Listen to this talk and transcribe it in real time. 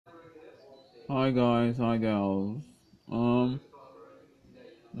Hi guys, hi gals. I want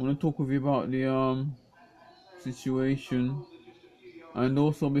to talk with you about the situation, and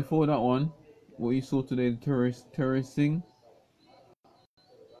also before that one, what you saw today, the terrorist thing.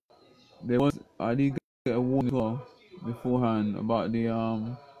 I did get a warning as well beforehand about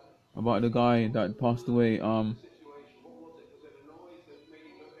the guy that passed away. Um,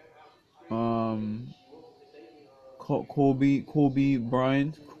 Kobe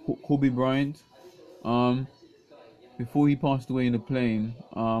Bryant. Um, Before he passed away in the plane,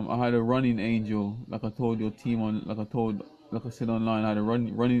 I had a running angel, like I told your team like I said online, I had a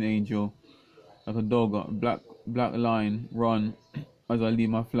running angel, like a dog, a black line, run as I leave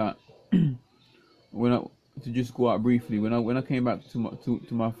my flat. when I to just go out briefly, when I came back to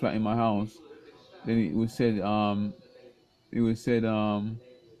my flat in my house, then it was said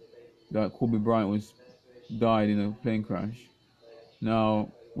that Kobe Bryant died in a plane crash. Now,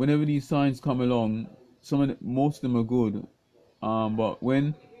 whenever these signs come along, most of them are good, but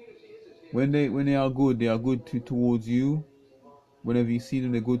when they are good, they are good towards you. Whenever you see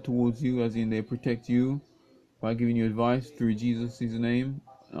them, they're good towards you, as in they protect you by giving you advice through Jesus' name,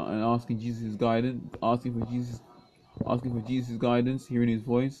 and asking Jesus' guidance, asking for Jesus' guidance, hearing His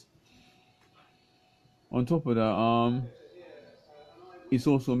voice. On top of that, it's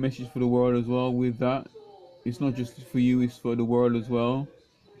also a message for the world as well. With that, it's not just for you; it's for the world as well.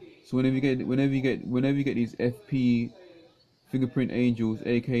 So whenever you get these FP fingerprint angels,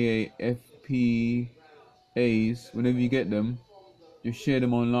 aka FPAs, whenever you get them, just share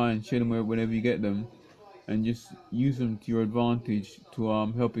them online, share them whenever you get them, and just use them to your advantage to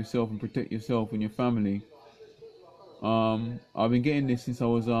help yourself and protect yourself and your family. I've been getting this since I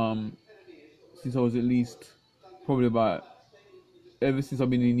was at least probably about ever since I've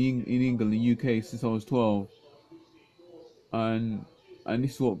been in England, the UK, since I was 12, and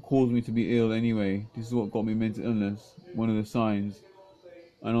this is what caused me to be ill anyway. This is what got me mental illness, one of the signs.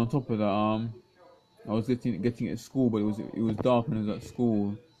 And on top of that, I was getting it at school, but it was dark when I was at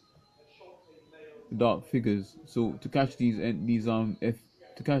school. Dark figures. So to catch these FPAs,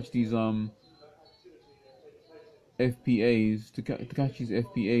 to catch these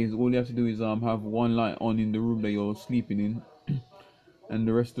FPAs, all you have to do is have one light on in the room that you're sleeping in, and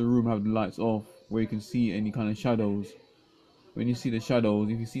the rest of the room have the lights off, where you can see any kind of shadows. When you see the shadows,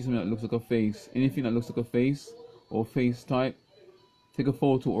 if you see something that looks like a face, anything that looks like a face or face type, take a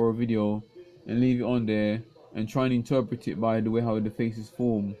photo or a video and leave it on there, and try and interpret it by the way how the face is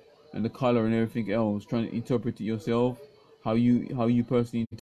formed and the color and everything else. Try and interpret it yourself, how you personally.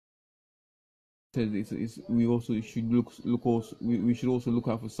 We also should we should also look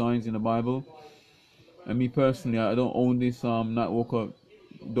out for signs in the Bible. And me personally, I don't own this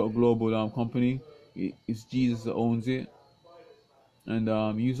NightWalker.Global company. It's Jesus that owns it. And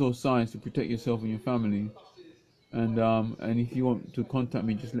use those signs to protect yourself and your family. And if you want to contact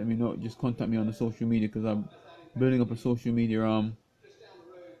me, just let me know. Just contact me on the social media, because I'm building up a social media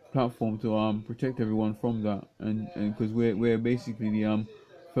platform to protect everyone from that. And because we're basically the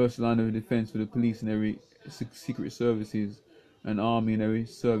first line of defense for the police and every secret services and army and every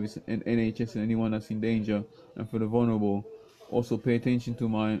service and NHS and anyone that's in danger, and for the vulnerable. Also pay attention to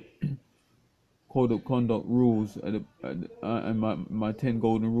my code of conduct rules and my 10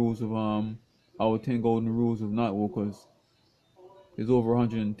 golden rules of our 10 golden rules of Nightwalkers. There's over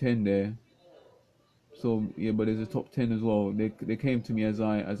 110 there. So yeah, but there's a top 10 as well. They came to me as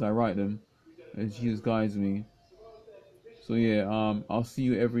I write them, as Jesus guides me. So yeah, I'll see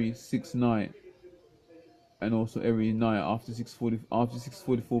you every 6th night, and also every night after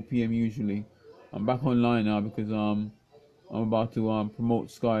 6:44 p.m. usually. I'm back online now because I'm about to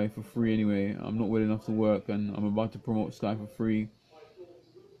promote Sky for free anyway. I'm not well enough to work, and I'm about to promote Sky for free.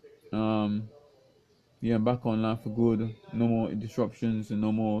 Yeah, I'm back online for good. No more disruptions and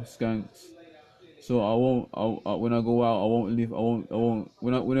no more skanks. So when I go out, I won't leave.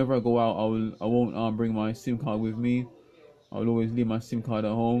 Whenever I go out, I won't bring my SIM card with me. I'll always leave my SIM card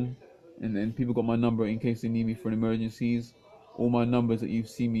at home, and then people got my number in case they need me for emergencies. All my numbers that you've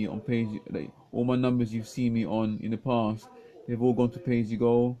seen me on all my numbers you've seen me on in the past, they've all gone to pay as you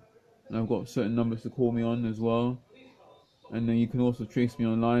go, and I've got certain numbers to call me on as well. And then you can also trace me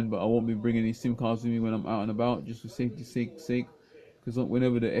online, but I won't be bringing any SIM cards with me when I'm out and about, just for safety's sake. Because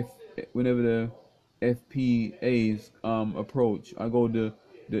whenever the FPAs approach, I go the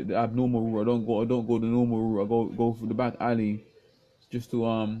abnormal route. I don't go the normal route. I go for the back alley, just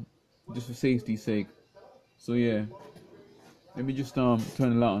for safety's sake. So yeah, let me just turn the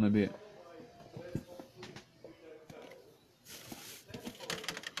light on a bit.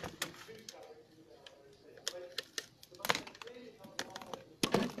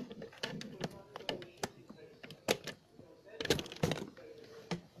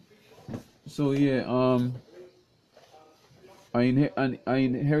 So yeah, I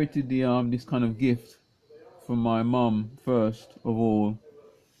inherited the this kind of gift from my mum first of all,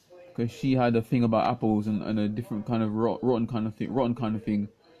 because she had a thing about apples and a different kind of rotten kind of thing.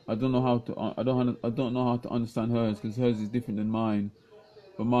 I don't know how to I don't know how to understand hers, because hers is different than mine.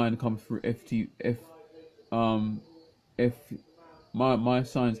 But mine comes through F. My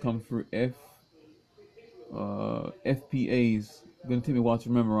signs come through FPAs. Gonna take me a while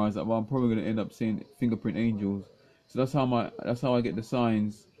to memorize that, but I'm probably gonna end up saying fingerprint angels. So that's how I get the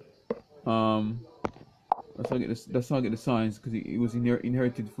signs. Um, that's how I get the signs, because it was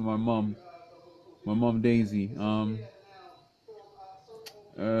inherited from my mom Daisy. And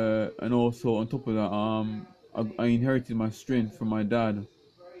also on top of that, I inherited my strength from my dad.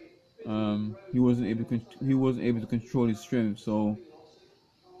 He wasn't able to control his strength, so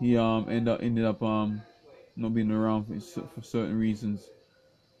he ended up not being around for certain reasons.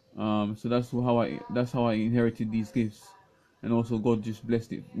 So that's how I inherited these gifts, and also God just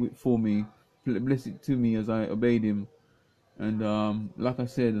blessed it for me, blessed it to me as I obeyed Him. And like I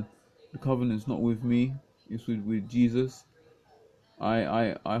said, the covenant's not with me; it's with Jesus.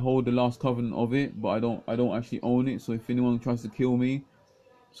 I hold the last covenant of it, but I don't actually own it. So if anyone tries to kill me,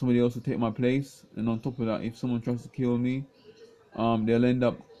 somebody else will take my place. And on top of that, if someone tries to kill me, they'll end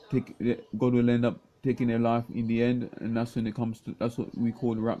up God will end up taking their life in the end, and that's what we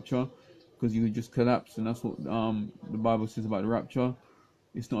call the rapture, because you just collapse, and that's what the Bible says about the rapture.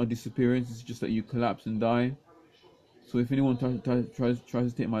 It's not a disappearance; it's just that you collapse and die. So if anyone tries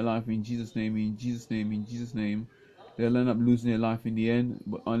to take my life, in Jesus' name, in Jesus' name, in Jesus' name, they'll end up losing their life in the end.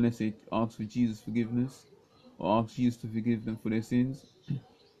 But unless they ask for Jesus' forgiveness or ask Jesus to forgive them for their sins.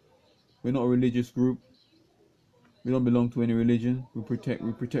 We're not a religious group. We don't belong to any religion. We protect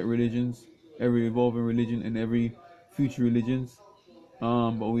religions, every evolving religion and every future religions.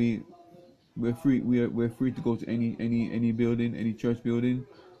 But we're free. We're free to go to any building, any church building.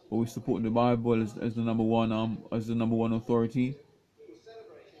 But we support the Bible as the number one authority.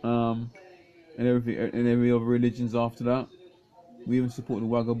 And every other religions after that. We even support the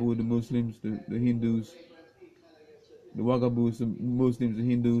Wagaboo, the Muslims, the Hindus, the Wagaboos, the Muslims, the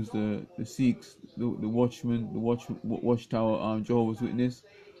Hindus, the Sikhs, the Watchmen, the Watchtower, Jehovah's Witness.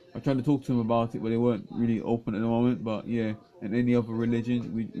 I tried to talk to them about it, but they weren't really open at the moment. But yeah, and any other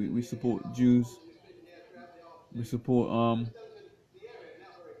religion, we support Jews. We support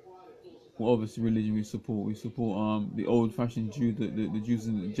what other religion we support? We support the old-fashioned Jew, the Jews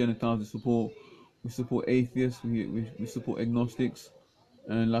and the Gentiles. We support atheists. We support agnostics.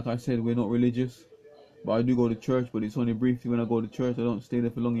 And like I said, we're not religious. But I do go to church, but it's only briefly when I go to church. I don't stay there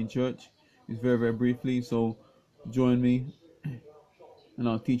for long in church. It's very, very briefly. So join me, and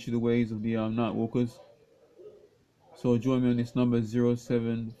I'll teach you the ways of the night walkers. So join me on this number,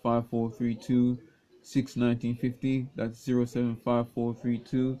 075432 That's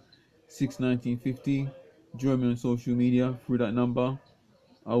 075432 Join me on social media through that number.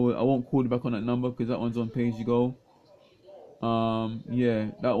 I won't call you back on that number, because that one's on page you go.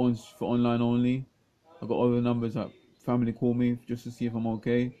 Yeah, that one's for online only. I got other numbers that family call me just to see if I'm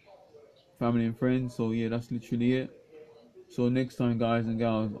okay, family and friends. So yeah, that's literally it. So next time, guys and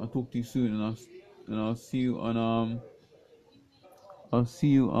gals, I'll talk to you soon, and I'll see you on I'll see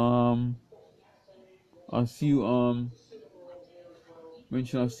you I'll see you when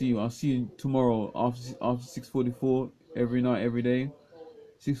should I see you? I'll see you tomorrow after 6:44 every night, every day.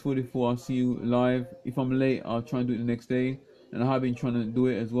 6:44, I'll see you live. If I'm late, I'll try and do it the next day. And I have been trying to do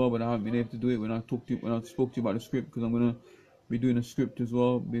it as well, but I haven't been able to do it when I spoke to you about the script, because I'm gonna be doing a script as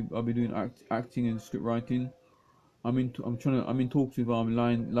well. I'll be doing acting and script writing. I'm in talks with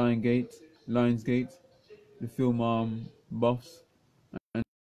Lionsgate, the film buffs, and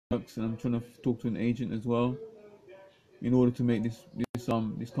I'm trying to talk to an agent as well, in order to make this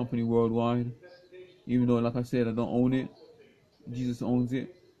company worldwide. Even though, like I said, I don't own it, Jesus owns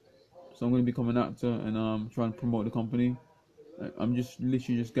it. So I'm going to become an actor and try and promote the company. I'm just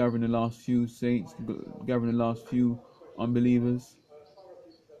literally just gathering the last few saints, gathering the last few unbelievers,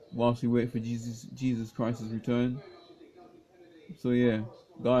 whilst we wait for Jesus Christ's return. So yeah,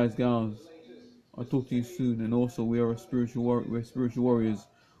 guys, gals, I'll talk to you soon. And also, we're spiritual warriors.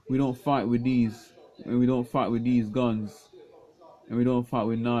 We don't fight with these, and we don't fight with these guns, and we don't fight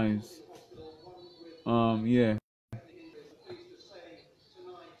with knives. Yeah.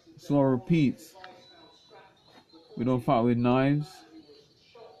 So I repeat, we don't fight with knives.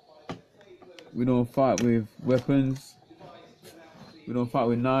 We don't fight with weapons. We don't fight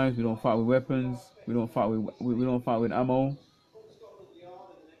with knives. We don't fight with weapons. We don't fight with ammo.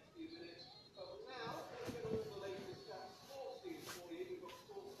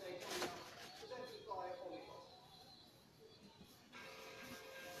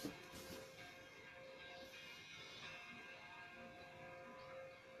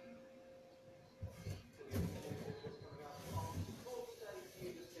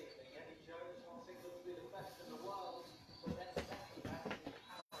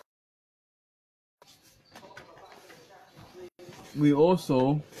 we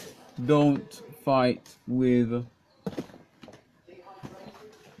also don't fight with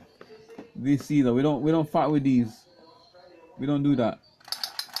this either. We don't fight with these. We don't do that.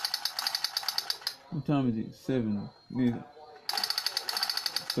 What time is it? 7. Yeah.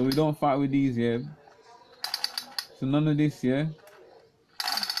 So we don't fight with these, yeah. So none of this, yeah.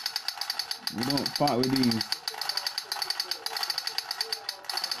 We don't fight with these.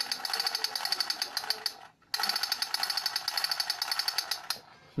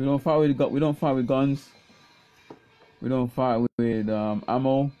 We don't fight with guns. We don't fight with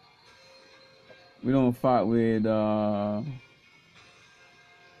ammo. We don't fight with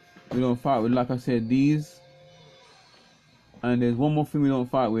like I said, these. And there's one more thing we don't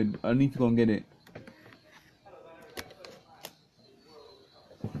fight with. I need to go and get it.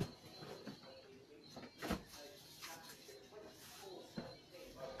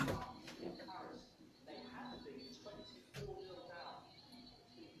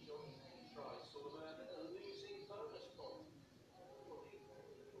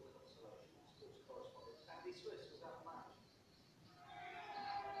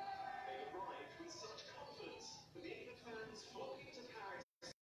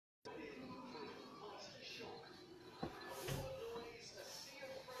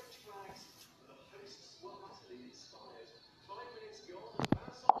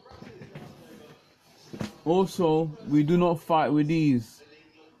 Also, we do not fight with these.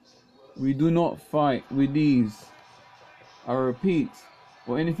 We do not fight with these. I repeat,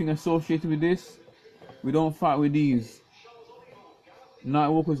 or anything associated with this, we don't fight with these.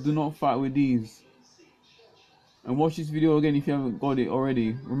 Nightwalkers do not fight with these. And watch this video again if you haven't got it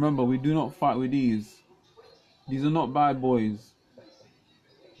already. Remember, we do not fight with these. These are not bad boys.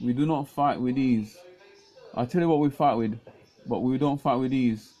 We do not fight with these. I'll tell you what we fight with, but we don't fight with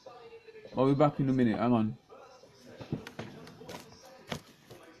these. I'll be back in a minute, hang on.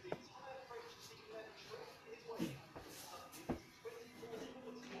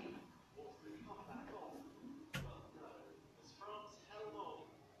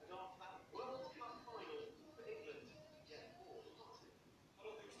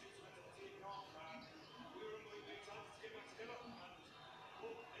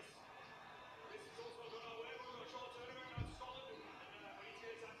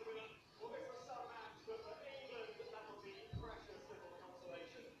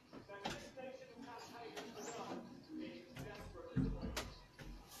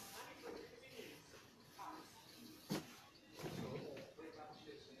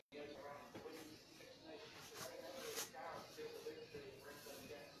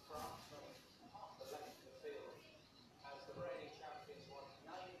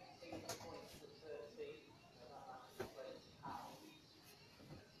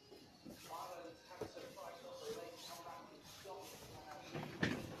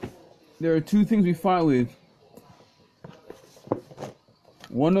 There are two things we fight with.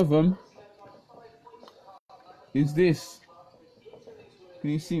 One of them is this.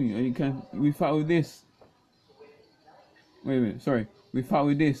 Can you see me? Or you can. We fight with this. Wait a minute. Sorry. We fight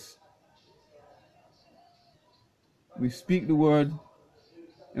with this. We speak the word,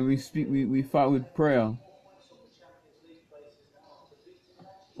 and we fight with prayer.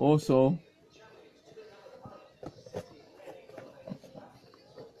 Also,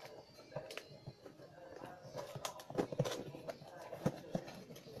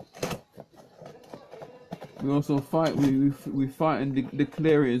 we also fight. We fight and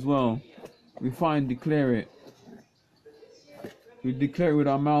declare it as well. We fight and declare it. We declare it with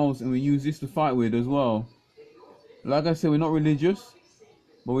our mouths, and we use this to fight with as well. Like I said, we're not religious,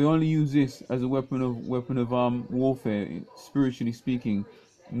 but we only use this as a weapon of warfare, spiritually speaking.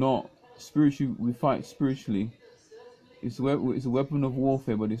 Not spiritually, we fight spiritually. It's a weapon of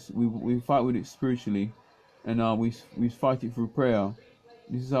warfare, but we fight with it spiritually, and we fight it through prayer.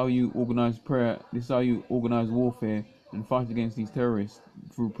 This is how you organize prayer. This is how you organize warfare and fight against these terrorists,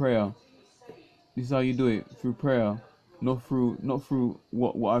 through prayer. This is how you do it, through prayer, not through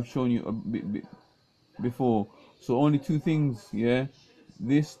what I've shown you a bit before. So only two things, yeah,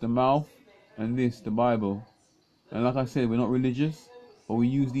 this, the mouth, and this, the Bible. And like I said, we're not religious, but we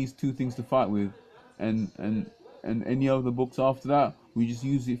use these two things to fight with, and any other books after that, we just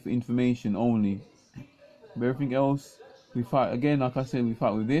use it for information only. But everything else, we fight again. Like I said, we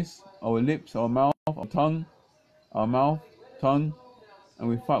fight with this, our lips, our mouth, our tongue, and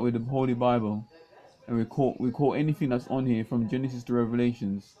we fight with the Holy Bible. And we call anything that's on here from Genesis to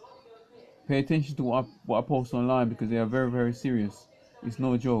Revelations. Pay attention to what I post online, because they are very, very serious. It's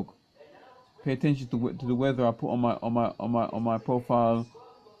no joke. Pay attention to the weather I put on my profile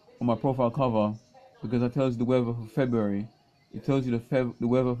cover, because I tell you the weather for February. It tells you the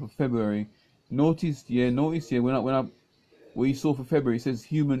weather for February. Notice, what you saw for February, it says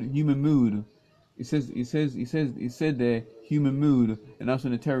human mood. It said there human mood, and that's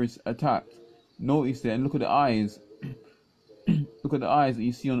when the terrorists attacked. Notice that, and look at the eyes. Look at the eyes that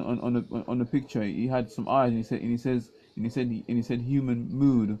you see on the picture. He had some eyes, and he said human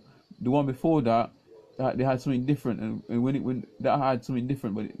mood. The one before that, they had something different, and when that had something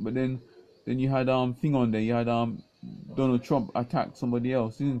different, but then you had thing on there. You had Donald Trump attacked somebody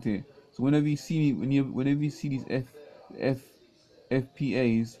else, isn't it? So whenever you see whenever you see these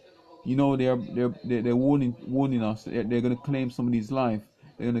FPAs, you know they're warning us that they're gonna claim somebody's life.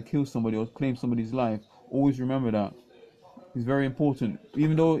 They're gonna kill somebody or claim somebody's life. Always remember that. It's very important.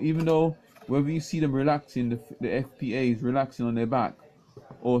 Even though whether you see them relaxing, the FPAs relaxing on their back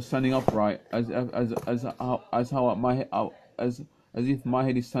or standing upright, as if my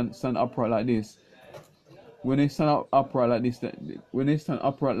head is stand upright like this. When they stand upright like this,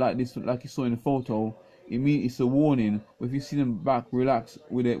 like you saw in the photo, it means it's a warning. But if you see them back relax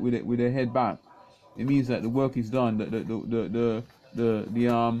with their head back, it means that the work is done. That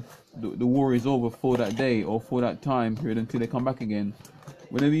the war is over for that day or for that time period until they come back again.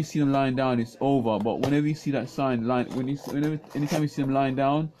 Whenever you see them lying down, it's over. But whenever you see that sign, anytime you see them lying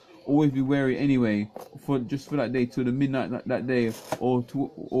down, always be wary anyway. For that day till the midnight that day, or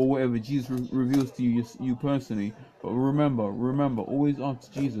whatever Jesus reveals to you personally. But remember, always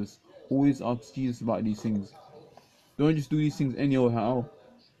ask Jesus. Always ask Jesus about these things. Don't just do these things anyhow.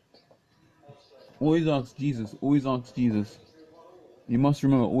 Always ask Jesus. Always ask Jesus. You must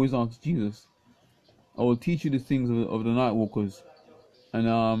remember, always ask Jesus. I will teach you the things of the Nightwalkers,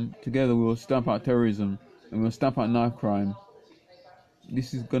 and together we will stamp out terrorism and we will stamp out knife crime.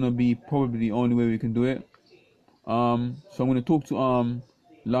 This is gonna be probably the only way we can do it. So I'm gonna talk to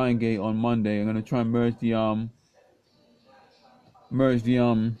Liongate on Monday. I'm gonna try and merge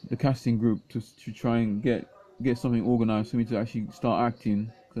the casting group to try and get something organized for me to actually start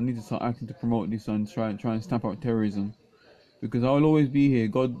acting. Cause I need to start acting to promote this and try and stamp out terrorism. Because I will always be here.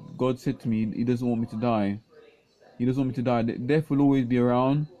 God said to me, He doesn't want me to die. He doesn't want me to die. Death will always be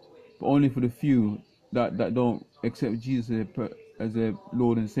around, but only for the few that don't accept Jesus as their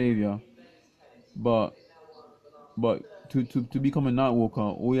Lord and Savior. But to become a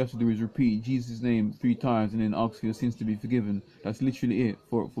Nightwalker, all you have to do is repeat Jesus' name 3 times and then ask for your sins to be forgiven. That's literally it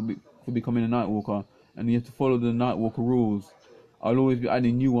for becoming a Nightwalker. And you have to follow the Nightwalker rules. I'll always be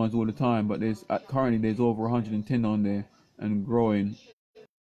adding new ones all the time, but currently there's over 110 on there and growing.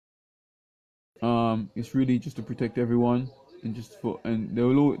 It's really just to protect everyone, and there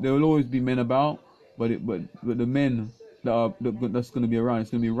will always be men about, but the men that's going to be around, it's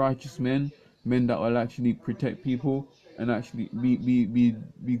going to be righteous men that will actually protect people and actually be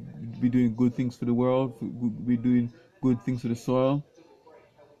doing good things for the world, be doing good things for the soil.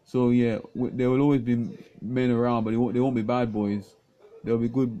 So yeah, there will always be men around, but they won't be bad boys. There will be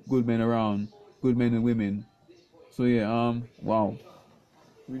good men around, good men and women. So yeah, wow.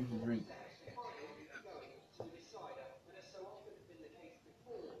 Drink.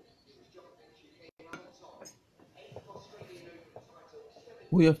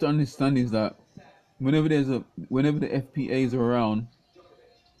 What you have to understand is that whenever the FPAs are around,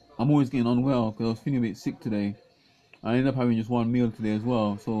 I'm always getting unwell because I was feeling a bit sick today. I ended up having just one meal today as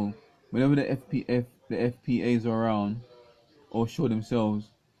well. So whenever the FPAs are around or show themselves,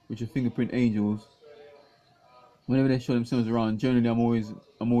 which are fingerprint angels, whenever they show themselves around, generally I'm always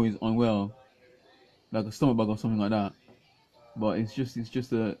unwell, like a stomach bug or something like that. But it's just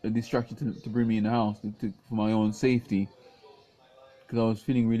a distraction to bring me in the house for my own safety. Because I was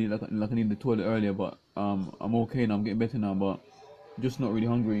feeling really like I needed the toilet earlier, but I'm okay now. I'm getting better now, but just not really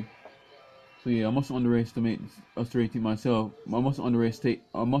hungry. So yeah, I mustn't underestimate myself. I mustn't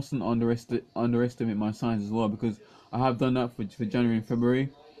underestimate my signs as well, because I have done that for January and February,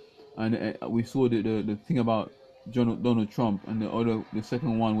 and we saw the thing about Donald Trump, and the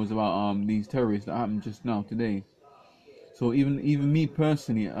second one was about these terrorists that happened just now today. So even me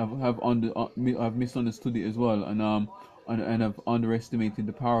personally, I've misunderstood it as well, and I've underestimated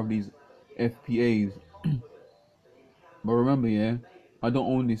the power of these FPAs. But remember, yeah, I don't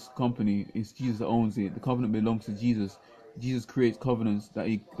own this company. It's Jesus that owns it. The covenant belongs to Jesus. Jesus creates covenants that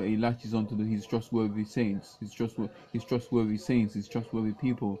he latches onto his trustworthy saints, his trustworthy saints, his trustworthy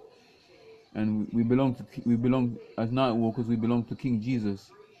people, and we belong as Nightwalkers. We belong to King Jesus.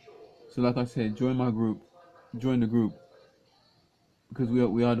 So, like I said, join the group, because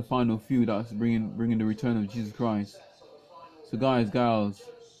we are the final few that's bringing the return of Jesus Christ. So, guys, gals,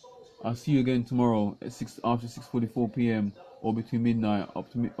 I'll see you again tomorrow at after 6:44 p.m. or between midnight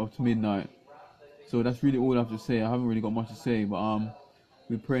up to midnight. So that's really all I have to say. I haven't really got much to say, but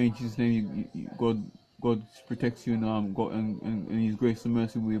we pray in Jesus' name, God protects you, and God and His grace and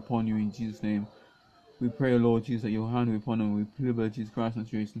mercy will be upon you in Jesus' name. We pray, Lord Jesus, that your hand will be upon them. We plead by Jesus Christ and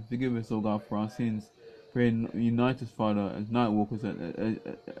salvation. Forgive us, O God, for our sins. Pray and unite us, Father, as night walkers,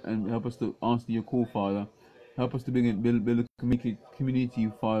 and help us to answer your call, Father. Help us to build a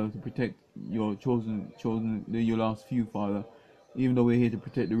community, Father, to protect your chosen, your last few, Father. Even though we're here to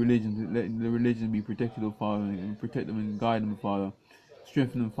protect the religion, let the religion be protected, O Father, and protect them and guide them, Father.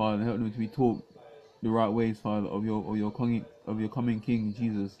 Strengthen them, Father, and help them to be taught the right ways, Father, of your coming King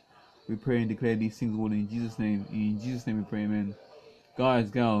Jesus. We pray and declare these things all in Jesus' name. In Jesus' name we pray, amen. Guys,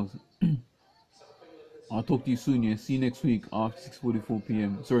 gals, I'll talk to you soon, yeah. See you next week after 6:44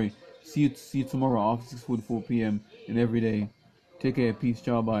 p.m. Sorry, see you tomorrow after 6:44 p.m. and every day. Take care, peace,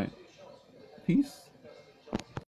 ciao, bye. Peace.